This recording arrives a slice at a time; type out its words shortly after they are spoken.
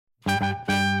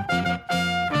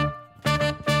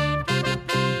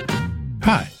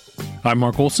Hi, I'm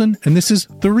Mark Olson, and this is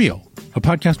The Real, a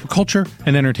podcast where culture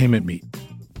and entertainment meet.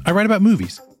 I write about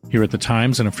movies here at The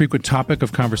Times, and a frequent topic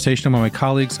of conversation among my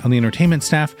colleagues on the entertainment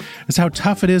staff is how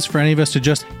tough it is for any of us to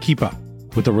just keep up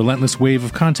with the relentless wave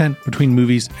of content between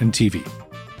movies and TV.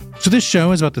 So this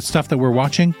show is about the stuff that we're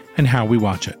watching and how we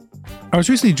watch it. I was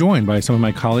recently joined by some of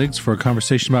my colleagues for a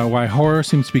conversation about why horror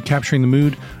seems to be capturing the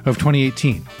mood of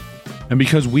 2018. And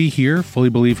because we here fully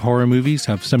believe horror movies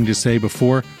have something to say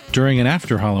before, during, and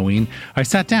after Halloween, I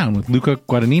sat down with Luca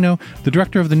Guadagnino, the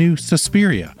director of the new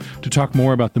Suspiria, to talk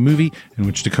more about the movie in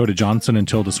which Dakota Johnson and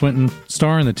Tilda Swinton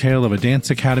star in the tale of a dance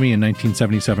academy in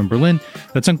 1977 Berlin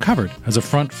that's uncovered as a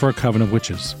front for a coven of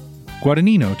witches.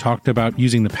 Guadagnino talked about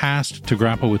using the past to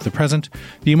grapple with the present,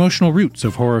 the emotional roots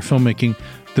of horror filmmaking,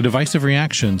 the divisive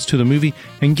reactions to the movie,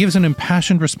 and gives an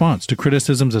impassioned response to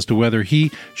criticisms as to whether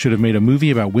he should have made a movie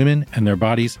about women and their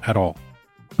bodies at all.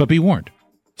 But be warned,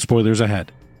 spoilers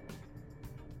ahead.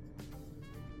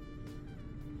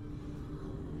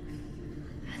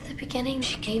 At the beginning,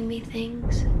 she gave me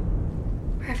things.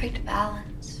 Perfect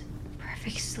balance,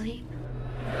 perfect sleep.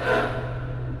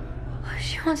 Oh,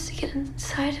 she wants to get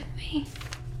inside of me.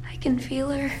 I can feel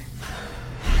her.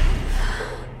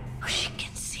 Oh, she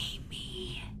can see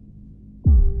me.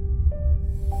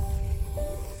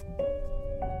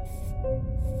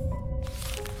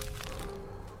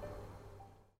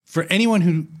 For anyone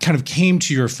who kind of came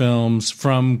to your films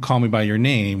from Call Me By Your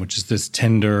Name, which is this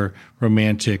tender,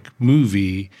 romantic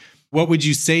movie, what would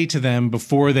you say to them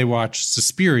before they watch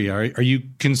Suspiria? Are you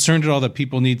concerned at all that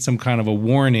people need some kind of a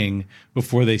warning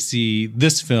before they see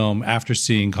this film after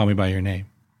seeing Call Me By Your Name?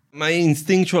 My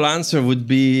instinctual answer would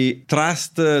be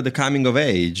trust the coming of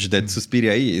age that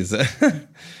Suspiria is.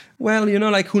 Well,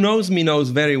 who knows me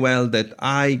knows very well that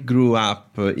I grew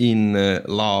up in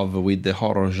love with the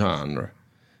horror genre.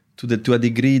 To a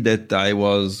degree that I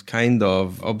was kind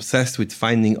of obsessed with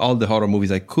finding all the horror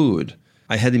movies I could.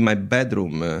 I had in my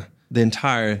bedroom the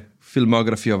entire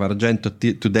filmography of Argento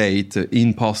to date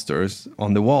in posters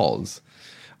on the walls.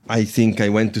 I think I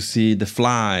went to see The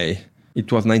Fly.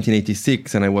 It was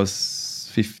 1986 and I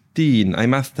was 15. I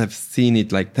must have seen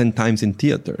it like 10 times in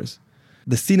theaters.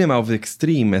 The cinema of the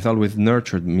extreme has always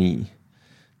nurtured me.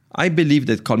 I believe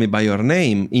that Call Me By Your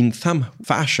Name, in some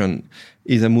fashion,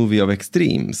 is a movie of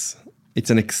extremes. It's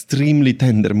an extremely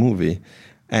tender movie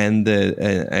and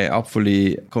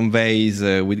hopefully conveys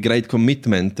with great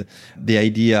commitment the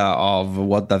idea of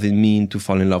what does it mean to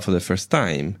fall in love for the first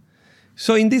time.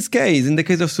 So in this case, in the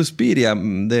case of Suspiria,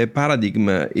 the paradigm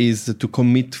is to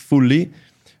commit fully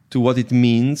to what it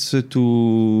means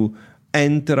to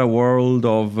enter a world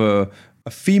of a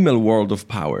female world of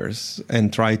powers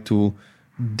and try to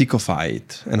decodify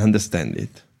it and understand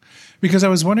it. Because I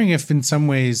was wondering if in some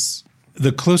ways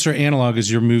the closer analog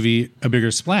is your movie A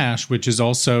Bigger Splash, which is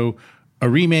also a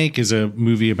remake, is a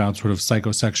movie about sort of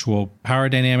psychosexual power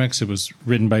dynamics. It was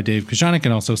written by Dave Kojanek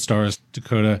and also stars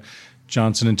Dakota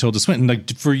Johnson and Tilda Swinton.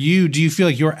 Like, for you, do you feel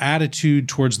like your attitude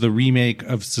towards the remake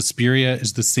of Suspiria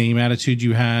is the same attitude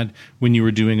you had when you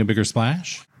were doing A Bigger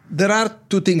Splash? There are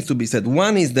two things to be said.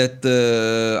 One is that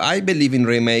I believe in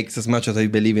remakes as much as I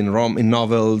believe in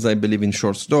novels. I believe in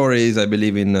short stories. I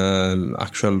believe in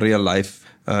actual real-life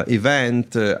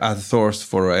event as source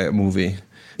for a movie.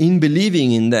 In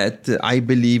believing in that, I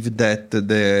believe that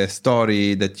the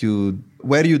story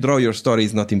where you draw your story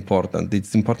is not important.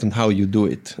 It's important how you do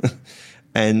it.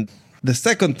 And the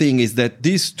second thing is that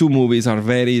these two movies are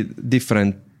very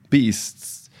different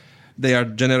beasts. They are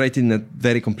generated in a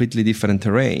very completely different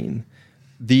terrain.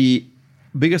 The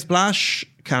Bigger Splash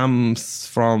comes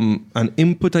from an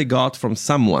input I got from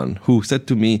someone who said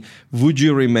to me, would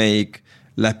you remake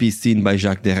La Piscine by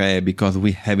Jacques Deray because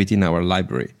we have it in our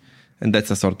library? And that's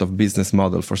a sort of business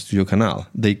model for Studio Canal.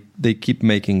 They keep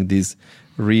making this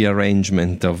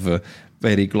rearrangement of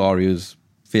very glorious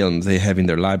films they have in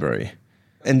their library.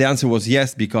 And the answer was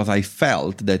yes, because I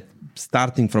felt that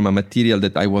starting from a material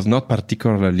that I was not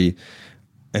particularly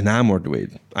enamored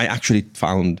with, I actually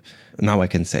found, now I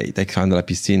can say it, I found La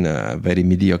Piscine a very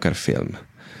mediocre film,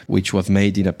 which was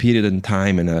made in a period in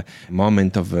time and a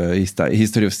moment of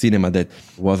history of cinema that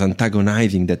was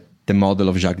antagonizing the model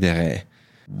of Jacques Deray.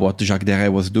 What Jacques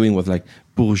Deray was doing was like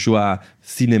bourgeois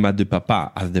cinéma de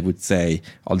papa, as they would say,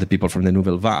 all the people from the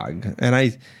Nouvelle Vague. And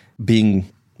I, being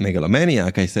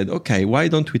megalomaniac, I said, okay, why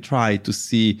don't we try to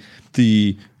see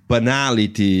the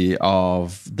banality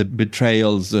of the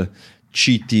betrayals,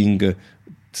 cheating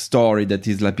story that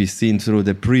is La Piscine through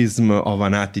the prism of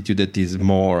an attitude that is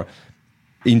more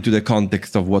into the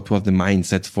context of what was the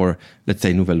mindset for, let's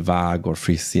say, Nouvelle Vague or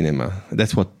free cinema.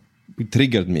 That's what It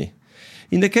triggered me.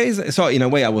 In the case, so in a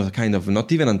way, I was kind of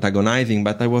not even antagonizing,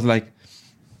 but I was like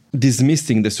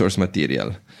dismissing the source material.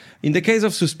 In the case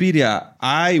of Suspiria,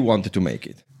 I wanted to make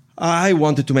it. I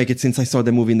wanted to make it since I saw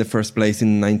the movie in the first place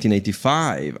in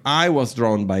 1985. I was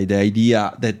drawn by the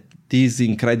idea that this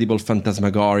incredible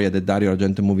phantasmagoria that Dario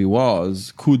Argento movie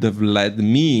was could have led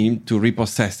me to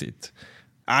repossess it.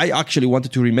 I actually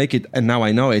wanted to remake it, and now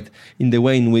I know it, in the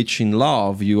way in which in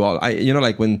Love,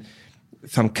 like when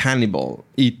some cannibal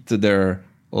eat their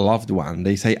loved one,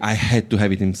 they say, I had to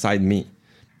have it inside me.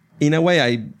 In a way,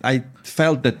 I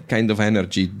felt that kind of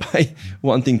energy by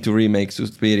wanting to remake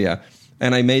Suspiria,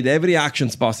 and I made every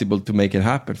actions possible to make it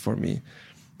happen for me.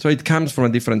 So it comes from a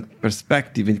different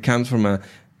perspective. It comes from a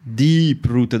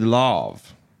deep-rooted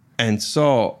love. And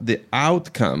so the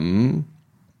outcome,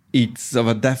 it's of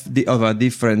a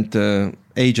different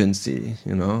agency,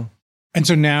 you know? And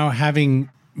so now, having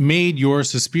made your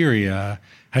Suspiria,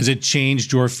 has it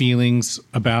changed your feelings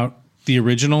about the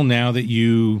original now that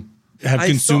you have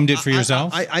consumed it for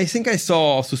yourself? I think I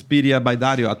saw Suspiria by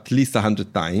Dario at least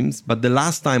 100 times, but the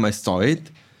last time I saw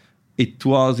it, it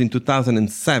was in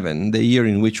 2007, the year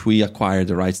in which we acquired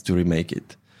the rights to remake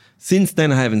it. Since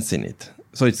then, I haven't seen it.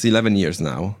 So it's 11 years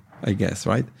now, I guess,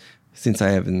 right? Since I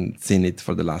haven't seen it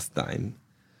for the last time.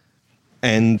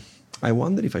 And I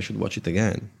wonder if I should watch it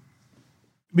again.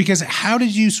 Because how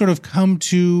did you sort of come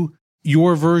to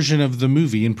your version of the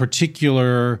movie, in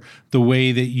particular, the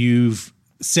way that you've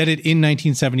set it in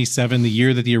 1977, the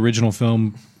year that the original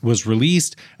film was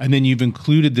released, and then you've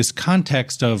included this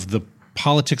context of the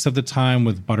politics of the time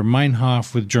with Baader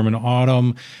Meinhof, with German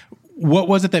Autumn. What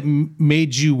was it that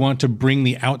made you want to bring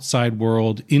the outside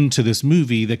world into this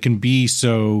movie that can be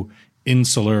so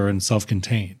insular and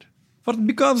self-contained?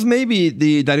 Because maybe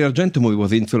the Dario Argento movie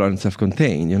was insular and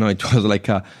self-contained. You know, it was like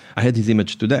I had this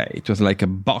image today. It was like a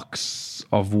box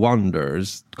of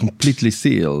wonders, completely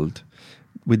sealed,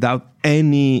 without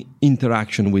any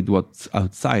interaction with what's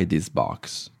outside this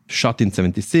box. Shot in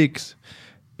 76,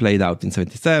 played out in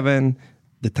 77,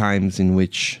 the times in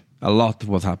which a lot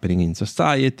was happening in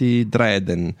society, dread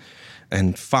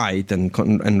and fight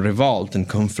and revolt and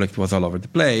conflict was all over the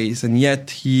place. And yet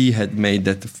he had made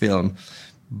that film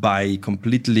by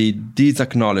completely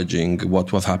disacknowledging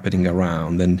what was happening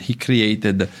around. And he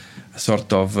created a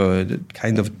sort of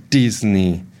kind of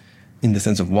Disney, in the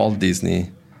sense of Walt Disney,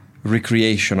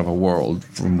 recreation of a world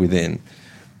from within.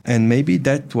 And maybe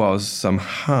that was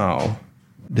somehow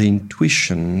the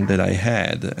intuition that I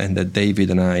had and that David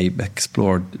and I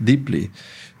explored deeply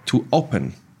to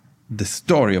open the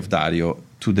story of Dario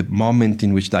to the moment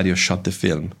in which Dario shot the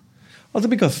film. Also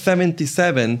because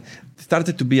 77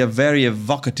 started to be a very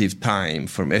evocative time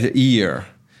from a year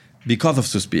because of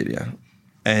Suspiria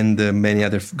and many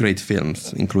other great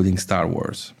films, including Star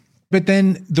Wars. But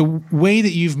then the way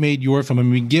that you've made your film, I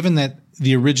mean, given that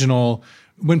the original,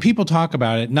 when people talk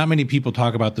about it, not many people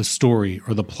talk about the story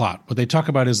or the plot. What they talk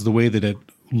about is the way that it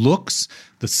looks,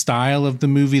 the style of the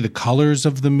movie, the colors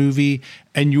of the movie,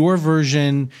 and your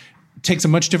version takes a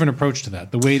much different approach to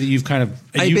that. The way that you've kind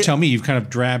of, tell me, you've kind of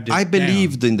drabbed it I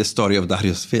believed down. in the story of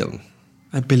Dario's film.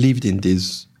 I believed in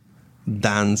this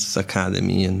dance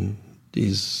academy and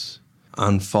this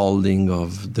unfolding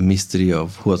of the mystery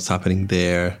of what's happening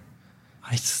there.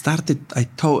 I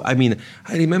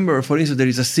remember, for instance, there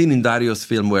is a scene in Dario's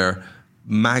film where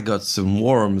maggots and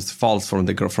worms falls from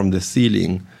the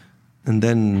ceiling. And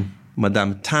then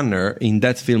Madame Tanner, in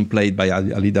that film played by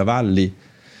Alida Valli,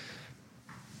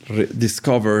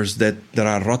 discovers that there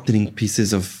are rotting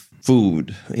pieces of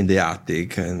food in the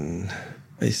attic. And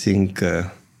I think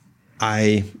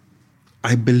I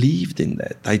believed in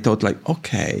that. I thought like,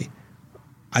 okay,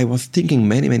 I was thinking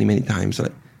many times,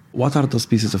 like, what are those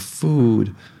pieces of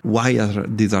food? Why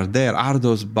these are there? Are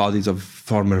those bodies of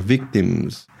former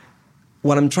victims?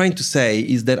 What I'm trying to say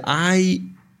is that I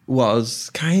was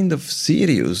kind of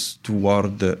serious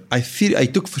toward... I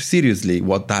took seriously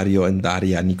what Dario and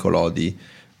Daria Nicolodi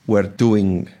were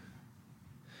doing.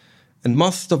 And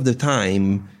most of the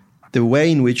time, the way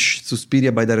in which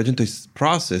Suspiria by Dario Argento is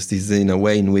processed is in a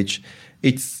way in which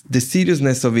the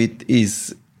seriousness of it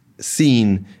is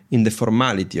seen in the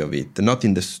formality of it, not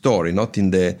in the story, not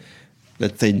in the,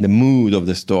 let's say, the mood of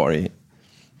the story.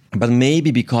 But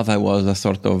maybe because I was a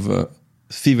sort of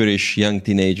feverish young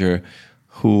teenager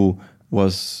who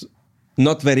was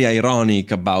not very ironic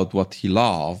about what he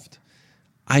loved,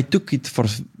 I took it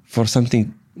for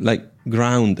something like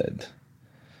grounded.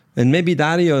 And maybe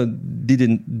Dario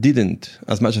didn't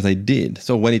as much as I did.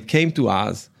 So when it came to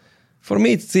us, for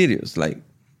me it's serious. Like,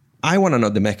 I want to know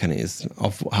the mechanism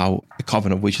of how a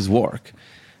Coven of Witches work.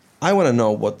 I want to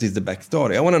know what is the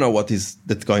backstory. I want to know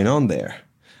that's going on there.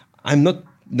 I'm not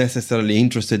necessarily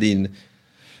interested in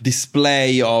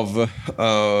display of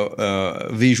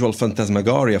visual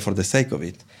phantasmagoria for the sake of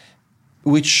it,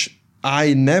 which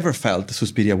I never felt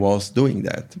Suspiria was doing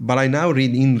that. But I now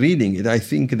reading it, I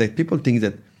think that people think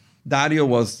that Dario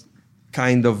was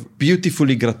kind of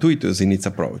beautifully gratuitous in its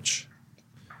approach.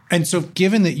 And so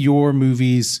given that your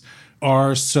movies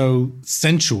are so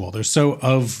sensual, they're so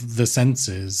of the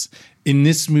senses, in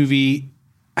this movie,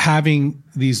 having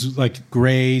these like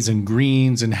grays and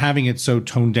greens and having it so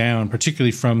toned down,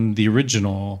 particularly from the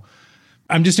original,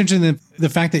 I'm just interested in the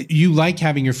fact that you like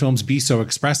having your films be so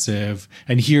expressive,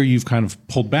 and here you've kind of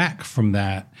pulled back from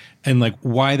that, and like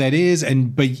why that is.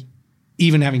 But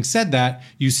even having said that,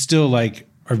 you still like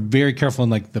are very careful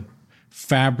in like the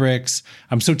fabrics.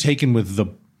 I'm so taken with the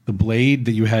blade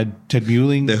that you had Ted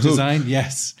Muelling designed.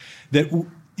 Yes. That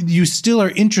you still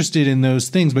are interested in those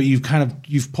things, but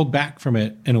you've pulled back from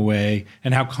it in a way.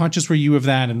 And how conscious were you of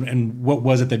that? And what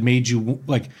was it that made you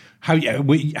like how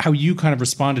you kind of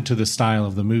responded to the style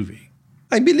of the movie?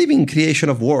 I believe in creation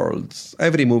of worlds.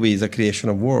 Every movie is a creation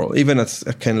of world. Even a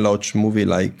Ken Loach movie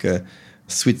like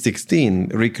Sweet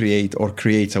 16 recreate or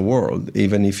creates a world,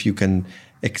 even if you can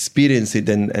experience it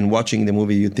and watching the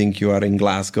movie you think you are in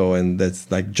Glasgow and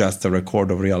that's like just a record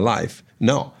of real life.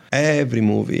 No, every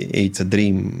movie it's a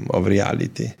dream of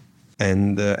reality,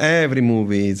 and every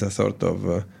movie is a sort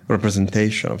of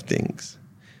representation of things.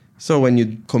 So when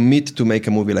you commit to make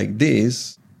a movie like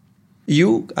this,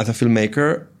 you as a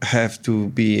filmmaker have to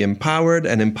be empowered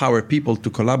and empower people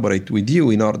to collaborate with you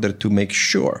in order to make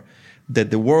sure that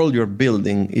the world you're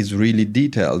building is really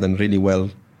detailed and really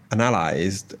well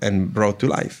analyzed and brought to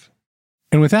life.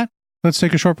 And with that, let's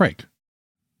take a short break.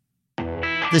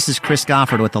 This is Chris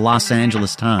Goffard with the Los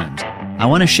Angeles Times. I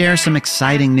want to share some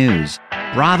exciting news.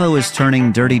 Bravo is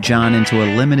turning Dirty John into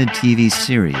a limited TV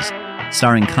series,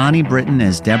 starring Connie Britton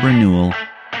as Deborah Newell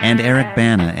and Eric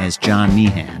Bana as John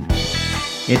Meehan.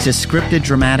 It's a scripted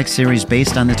dramatic series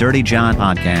based on the Dirty John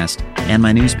podcast and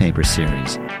my newspaper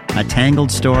series, a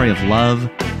tangled story of love,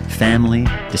 family,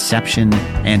 deception,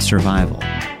 and survival.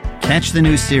 Catch the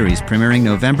new series premiering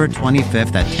November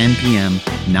 25th at 10 p.m.,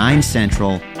 9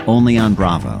 Central, only on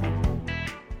Bravo.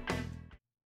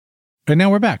 And now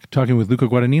we're back talking with Luca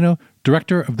Guadagnino,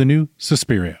 director of the new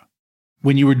Suspiria.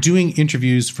 When you were doing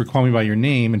interviews for Call Me By Your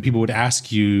Name and people would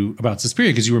ask you about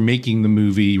Suspiria because you were making the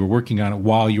movie, you were working on it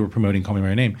while you were promoting Call Me By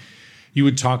Your Name, you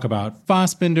would talk about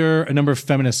Fassbinder, a number of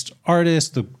feminist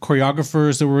artists, the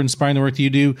choreographers that were inspiring the work that you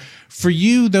do. For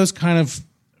you, those kind of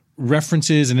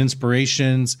references and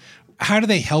inspirations, how do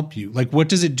they help you? Like, what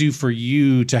does it do for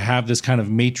you to have this kind of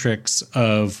matrix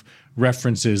of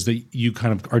references that you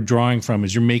kind of are drawing from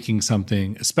as you're making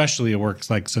something, especially a work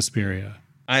like Suspiria?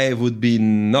 I would be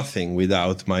nothing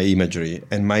without my imagery.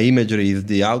 And my imagery is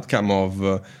the outcome of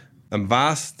a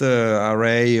vast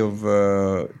array of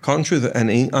conscious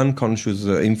and unconscious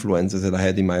influences that I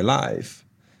had in my life.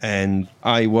 And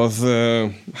I was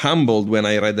humbled when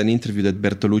I read an interview that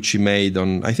Bertolucci made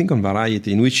on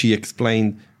Variety, in which he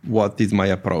explained what is my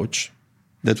approach.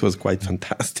 That was quite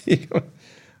fantastic.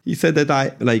 He said that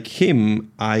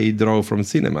I draw from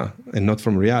cinema and not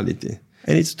from reality.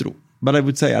 And it's true. But I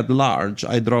would say at large,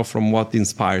 I draw from what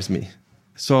inspires me.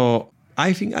 So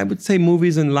I think I would say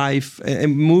movies and life,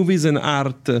 movies and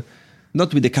art,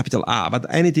 not with the capital R,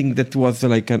 but anything that was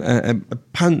like a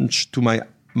punch to my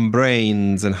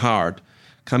brains and heart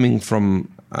coming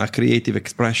from a creative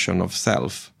expression of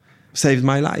self saved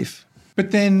my life.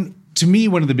 But then, to me,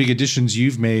 one of the big additions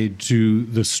you've made to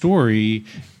the story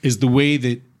is the way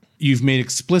that you've made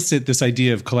explicit this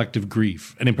idea of collective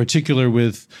grief, and in particular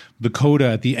with the coda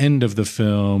at the end of the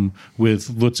film with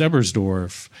Lutz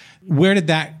Ebersdorf. Where did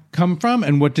that come from,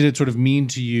 and what did it sort of mean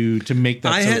to you to make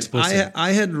that so explicit?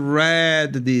 I had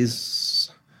read this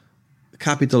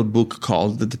capital book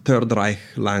called The Third Reich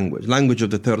Language of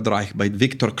the Third Reich by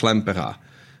Victor Klemperer,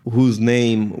 whose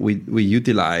name we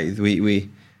utilize, we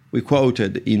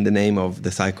quoted in the name of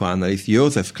the psychoanalyst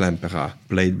Josef Klemperer,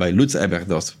 played by Lutz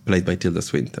Ebersdorf, played by Tilda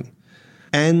Swinton.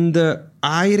 And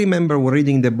I remember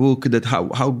reading the book that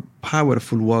how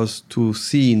powerful was to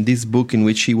see in this book in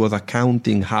which he was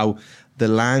accounting how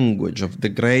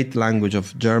the great language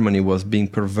of Germany was being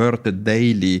perverted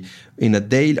daily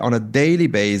on a daily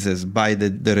basis by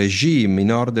the regime in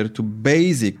order to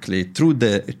basically, through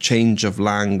the change of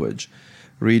language,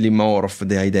 really morph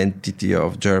the identity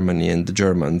of Germany and the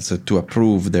Germans to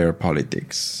approve their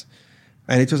politics.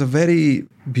 And it was a very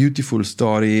beautiful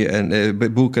story and a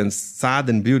book, and sad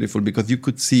and beautiful, because you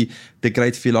could see the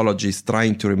great philologist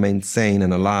trying to remain sane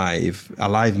and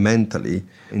alive mentally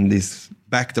in this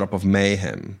backdrop of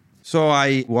mayhem. So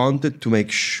I wanted to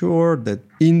make sure that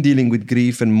in dealing with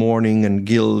grief and mourning and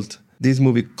guilt, this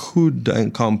movie could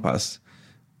encompass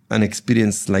an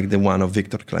experience like the one of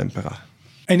Victor Klemperer.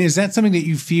 And is that something that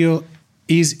you feel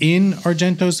is in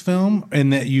Argento's film,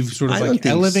 and that you've sort of like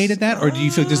elevated that, or do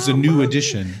you feel like this is a new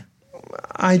addition?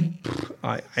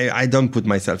 I don't put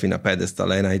myself in a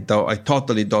pedestal, and I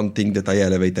totally don't think that I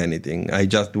elevate anything. I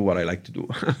just do what I like to do.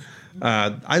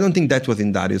 I don't think that was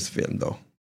in Dario's film, though.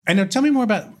 And now tell me more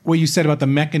about what you said about the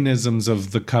mechanisms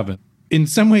of the coven. In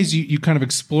some ways, you kind of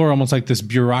explore almost like this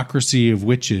bureaucracy of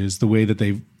witches, the way that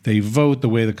they vote, the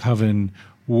way the coven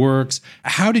works.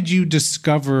 How did you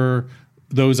discover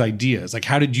those ideas? Like,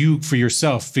 how did you, for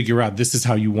yourself, figure out this is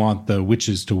how you want the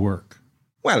witches to work?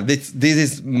 Well, this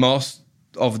is most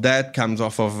of that comes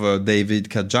off of David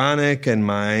Kajanek and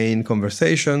my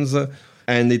conversations,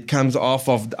 and it comes off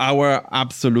of our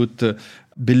absolute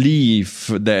belief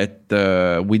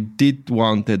that we did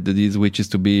wanted these witches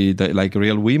to be like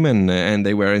real women, and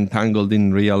they were entangled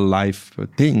in real life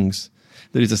things.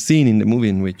 There is a scene in the movie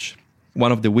in which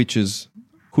one of the witches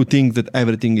who thinks that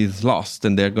everything is lost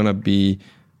and they're going to be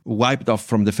wiped off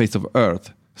from the face of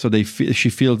earth. So she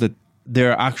feels that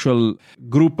their actual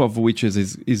group of witches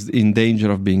is in danger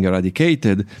of being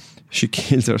eradicated. She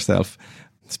kills herself.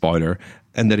 Spoiler.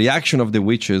 And the reaction of the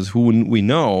witches, who we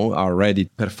know are ready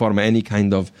to perform any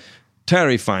kind of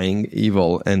terrifying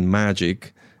evil and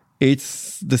magic,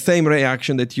 it's the same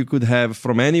reaction that you could have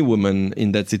from any woman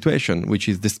in that situation, which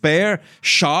is despair,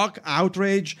 shock,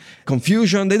 outrage,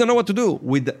 confusion. They don't know what to do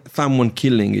with someone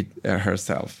killing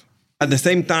herself. At the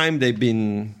same time, they've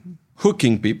been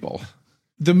hooking people.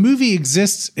 The movie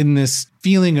exists in this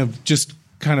feeling of just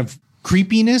kind of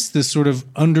creepiness, this sort of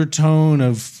undertone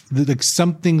of like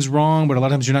something's wrong, but a lot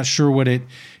of times you're not sure what it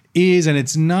is. And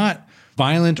it's not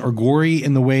violent or gory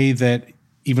in the way that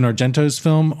even Argento's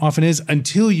film often is,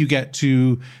 until you get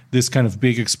to this kind of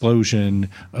big explosion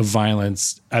of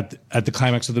violence at the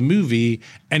climax of the movie.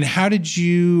 And how did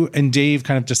you and Dave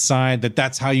kind of decide that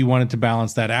that's how you wanted to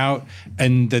balance that out?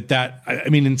 And that I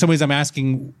mean, in some ways I'm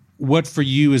asking what for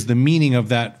you is the meaning of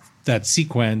that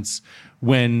sequence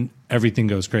when everything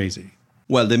goes crazy?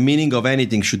 Well, the meaning of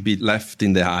anything should be left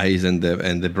in the eyes and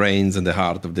the brains and the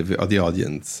heart of the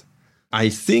audience. I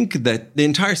think that the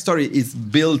entire story is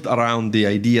built around the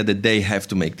idea that they have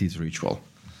to make this ritual.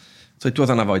 So it was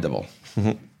unavoidable.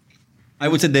 I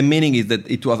would say the meaning is that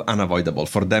it was unavoidable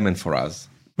for them and for us.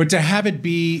 But to have it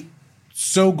be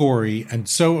so gory and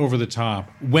so over the top,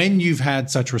 when you've had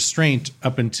such restraint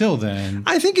up until then...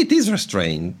 I think it is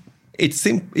restraint. It's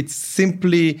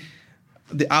simply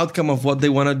the outcome of what they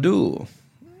want to do.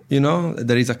 You know,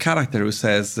 there is a character who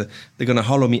says, they're going to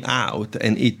hollow me out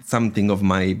and eat something of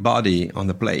my body on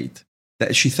the plate.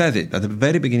 She says it at the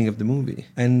very beginning of the movie.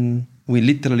 And we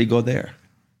literally go there.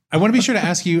 I want to be sure to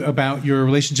ask you about your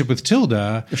relationship with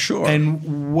Tilda. Sure.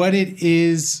 And what it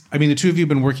is. I mean, the two of you have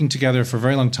been working together for a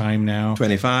very long time now.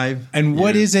 25. And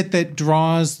what is it that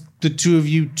draws the two of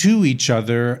you to each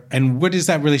other? And what does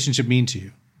that relationship mean to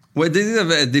you? Well, this is a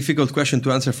very difficult question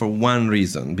to answer for one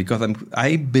reason, because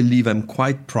I believe I'm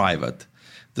quite private,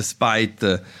 despite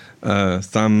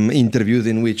some interviews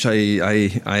in which I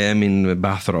am in a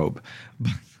bathrobe.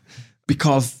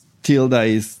 Because Tilda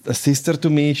is a sister to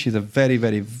me. She's a very,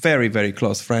 very, very, very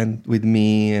close friend with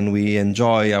me, and we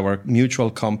enjoy our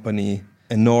mutual company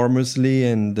enormously.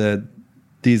 And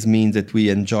this means that we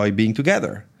enjoy being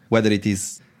together, whether it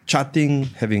is chatting,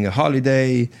 having a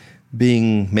holiday,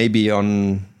 being maybe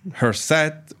on her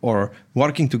set, or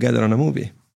working together on a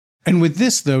movie. And with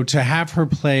this, though, to have her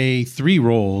play 3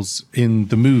 roles in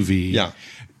the movie, yeah.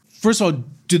 First of all,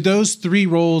 do those 3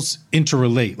 roles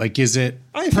interrelate? Like, is it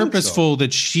purposeful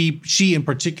that she in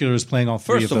particular is playing all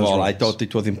 3 of those roles? First of all, I thought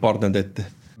it was important that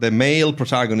the male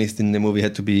protagonist in the movie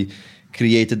had to be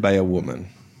created by a woman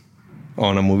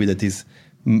on a movie that is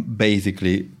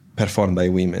basically performed by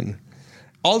women.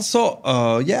 Also,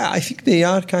 I think they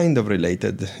are kind of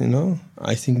related, you know?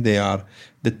 I think they are.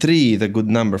 The 3 is a good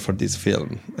number for this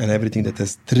film. And everything that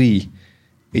has 3,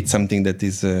 it's something that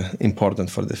is important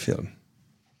for the film.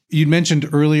 You mentioned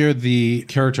earlier the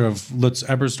character of Lutz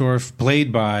Ebersdorf,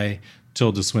 played by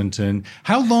Tilda Swinton.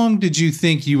 How long did you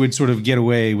think you would sort of get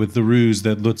away with the ruse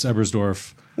that Lutz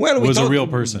Ebersdorf was a real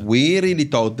person? We really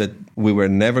thought that we were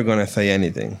never going to say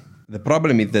anything. The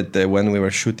problem is that when we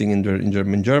were shooting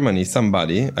in Germany,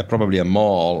 somebody, probably a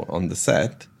mall on the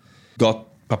set, got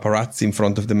paparazzi in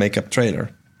front of the makeup trailer.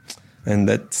 And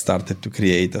that started to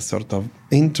create a sort of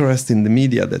interest in the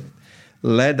media that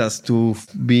led us to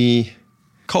be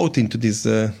caught into this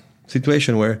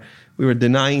situation where we were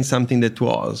denying something that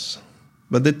was.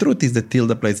 But the truth is that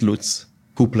Tilda plays Lutz,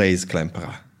 who plays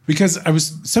Klemperer. Because I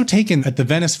was so taken at the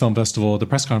Venice Film Festival, the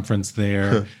press conference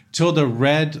there, Tilda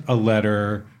read a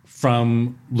letter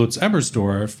from Lutz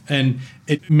Ebersdorf, and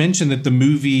it mentioned that the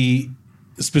movie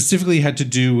specifically had to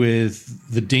do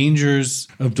with the dangers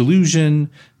of delusion,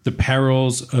 the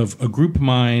perils of a group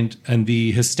mind, and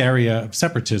the hysteria of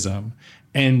separatism.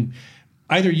 And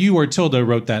either you or Tilda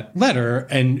wrote that letter,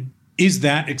 and is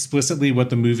that explicitly what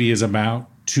the movie is about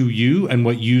to you, and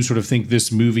what you sort of think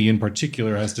this movie in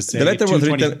particular has to say? The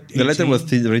letter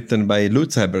was written by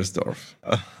Lutz Ebersdorf.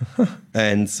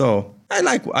 And so I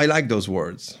like those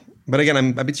words. But again,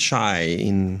 I'm a bit shy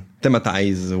in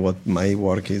thematize what my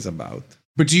work is about.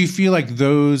 But do you feel like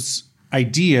those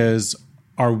ideas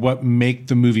are what make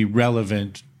the movie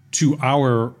relevant to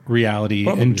our reality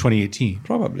in 2018?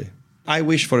 Probably. I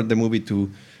wish for the movie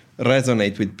to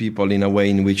resonate with people in a way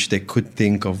in which they could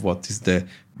think of what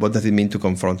does it mean to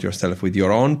confront yourself with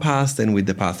your own past and with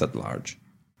the past at large.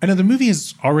 I know the movie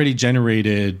has already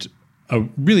generated a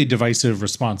really divisive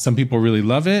response. Some people really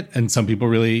love it and some people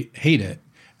really hate it.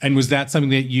 And was that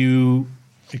something that you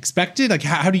expected? Like,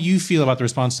 how do you feel about the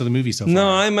response to the movie so far? No,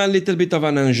 I'm a little bit of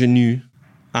an ingénu.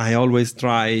 I always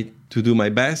try to do my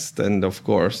best. And of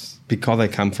course, because I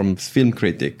come from film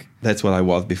critic, that's what I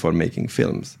was before making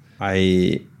films.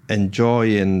 I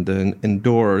enjoy and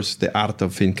endorse the art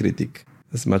of film critic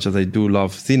as much as I do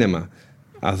love cinema,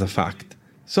 as a fact.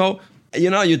 So,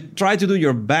 you try to do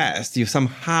your best. You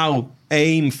somehow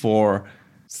aim for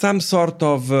some sort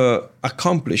of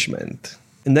accomplishment.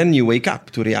 And then you wake up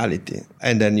to reality.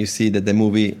 And then you see that the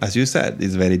movie, as you said,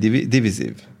 is very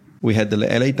divisive. We had the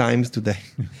LA Times today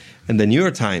and the New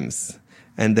York Times.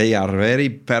 And they are a very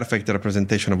perfect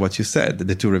representation of what you said,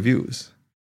 the two reviews.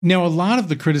 Now, a lot of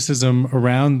the criticism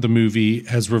around the movie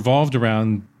has revolved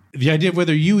around the idea of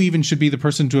whether you even should be the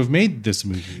person to have made this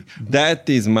movie. That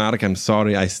is, Mark, I'm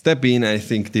sorry, I step in, I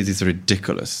think this is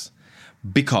ridiculous.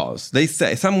 Because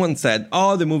someone said,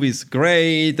 oh, the movie is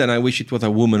great, and I wish it was a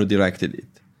woman who directed it.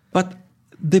 But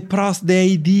the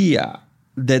idea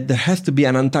that there has to be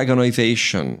an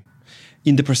antagonization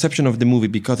in the perception of the movie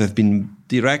because it's been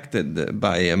directed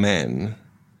by a man,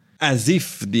 as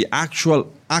if the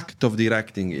actual act of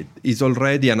directing it is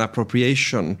already an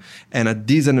appropriation and a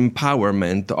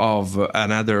disempowerment of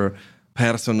another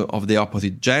person of the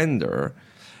opposite gender,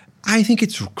 I think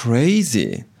it's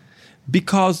crazy.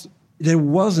 Because there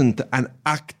wasn't an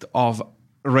act of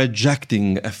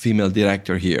rejecting a female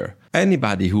director here.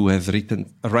 Anybody who has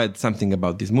read something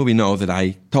about this movie knows that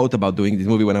I thought about doing this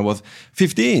movie when I was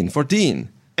 15, 14.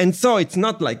 And so it's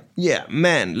not like, yeah,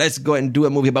 man, let's go and do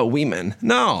a movie about women.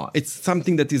 No, it's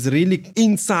something that is really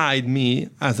inside me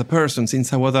as a person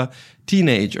since I was a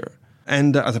teenager.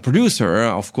 And as a producer,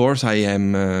 of course, I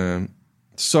am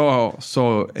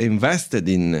so invested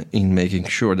in making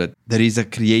sure that there is a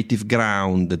creative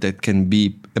ground that can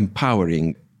be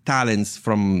empowering talents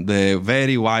from the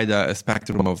very wide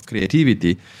spectrum of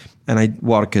creativity. And I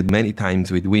worked many times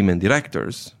with women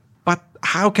directors. But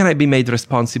how can I be made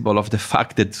responsible of the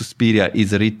fact that Suspiria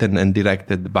is written and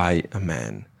directed by a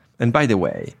man? And by the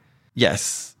way,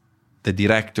 yes, the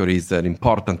director is an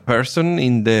important person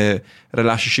in the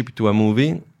relationship to a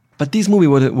movie. But this movie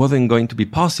wasn't going to be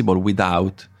possible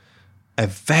without a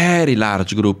very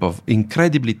large group of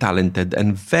incredibly talented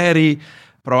and very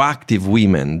proactive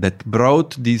women that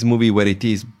brought this movie where it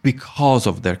is because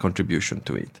of their contribution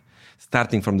to it.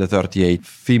 Starting from the 38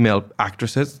 female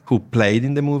actresses who played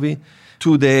in the movie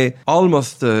to the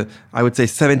almost, I would say,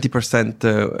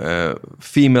 70%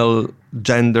 female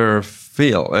gender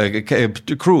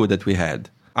crew that we had.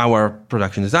 Our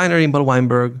production designer, Imbal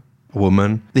Weinberg, a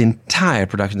woman. The entire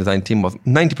production design team was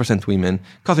 90% women,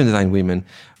 costume design women,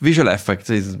 visual effects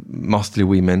is mostly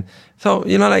women. So,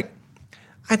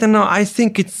 I don't know, I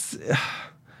think it's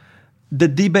the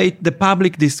debate, the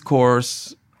public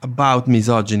discourse about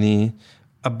misogyny,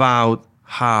 about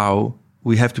how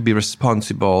we have to be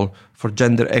responsible for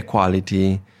gender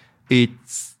equality,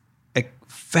 it's a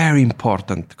very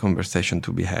important conversation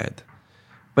to be had.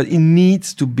 But it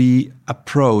needs to be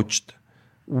approached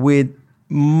with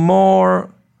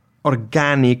more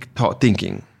organic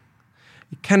thinking.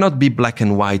 It cannot be black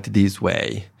and white this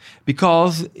way,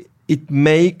 because it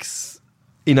makes,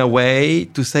 in a way,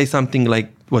 to say something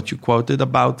like what you quoted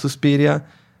about Suspiria,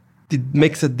 it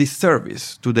makes a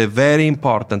disservice to the very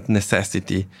important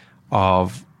necessity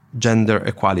of gender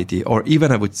equality, or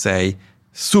even, I would say,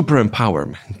 super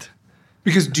empowerment.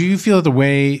 Because do you feel the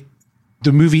way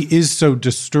the movie is so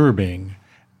disturbing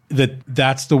that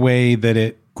that's the way that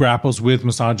it grapples with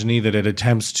misogyny, that it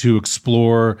attempts to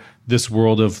explore this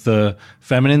world of the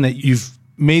feminine, that you've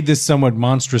made this somewhat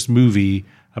monstrous movie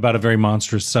about a very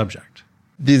monstrous subject.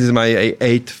 This is my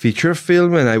 8th feature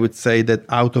film, and I would say that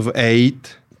out of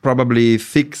 8, probably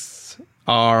 6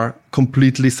 are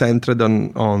completely centered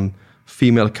on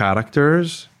female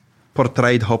characters,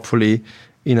 portrayed hopefully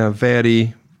in a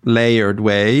very layered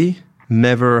way,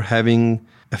 never having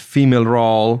a female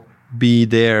role be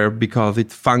there because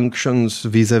it functions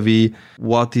vis-a-vis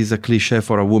what is a cliche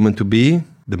for a woman to be,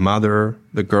 the mother,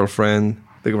 the girlfriend,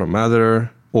 the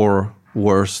grandmother, or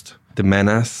worst, the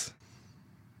menace.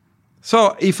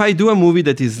 So if I do a movie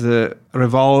that is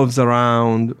revolves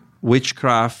around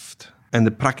witchcraft and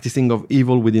the practicing of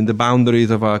evil within the boundaries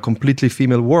of a completely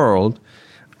female world,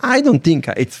 I don't think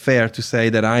it's fair to say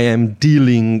that I am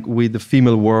dealing with the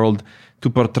female world to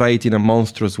portray it in a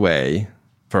monstrous way,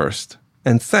 first.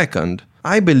 And second,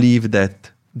 I believe that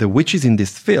the witches in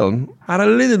this film are a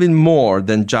little bit more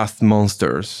than just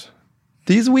monsters.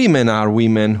 These women are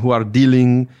women who are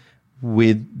dealing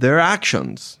with their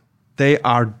actions. They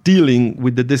are dealing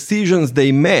with the decisions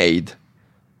they made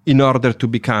in order to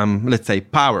become, let's say,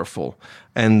 powerful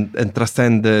and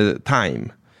transcend the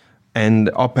time and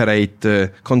operate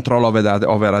control over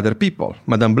other people.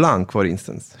 Madame Blanc, for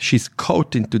instance, she's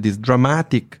caught into this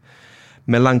dramatic,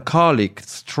 melancholic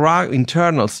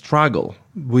internal struggle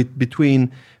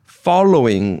between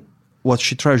following what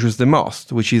she treasures the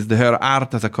most, which is her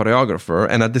art as a choreographer,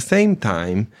 and at the same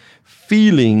time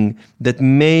feeling that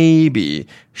maybe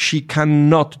she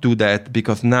cannot do that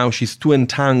because now she's too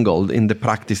entangled in the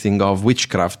practicing of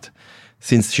witchcraft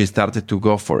since she started to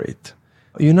go for it.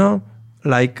 You know,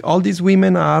 like all these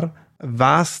women are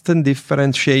vast and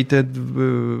differentiated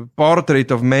portrait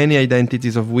of many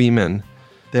identities of women.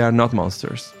 They are not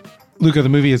monsters. Luca, the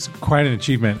movie is quite an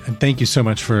achievement, and thank you so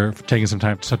much for taking some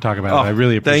time to talk about it. I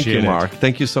really appreciate it. Thank you, Mark.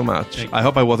 Thank you so much. I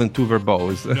hope I wasn't too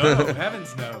verbose. No,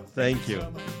 heavens no. Thank you.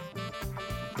 So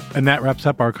and that wraps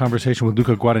up our conversation with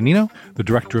Luca Guadagnino, the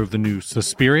director of the new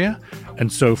Suspiria.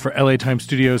 And so for LA Times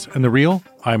Studios and The Real,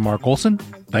 I'm Mark Olson.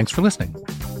 Thanks for listening.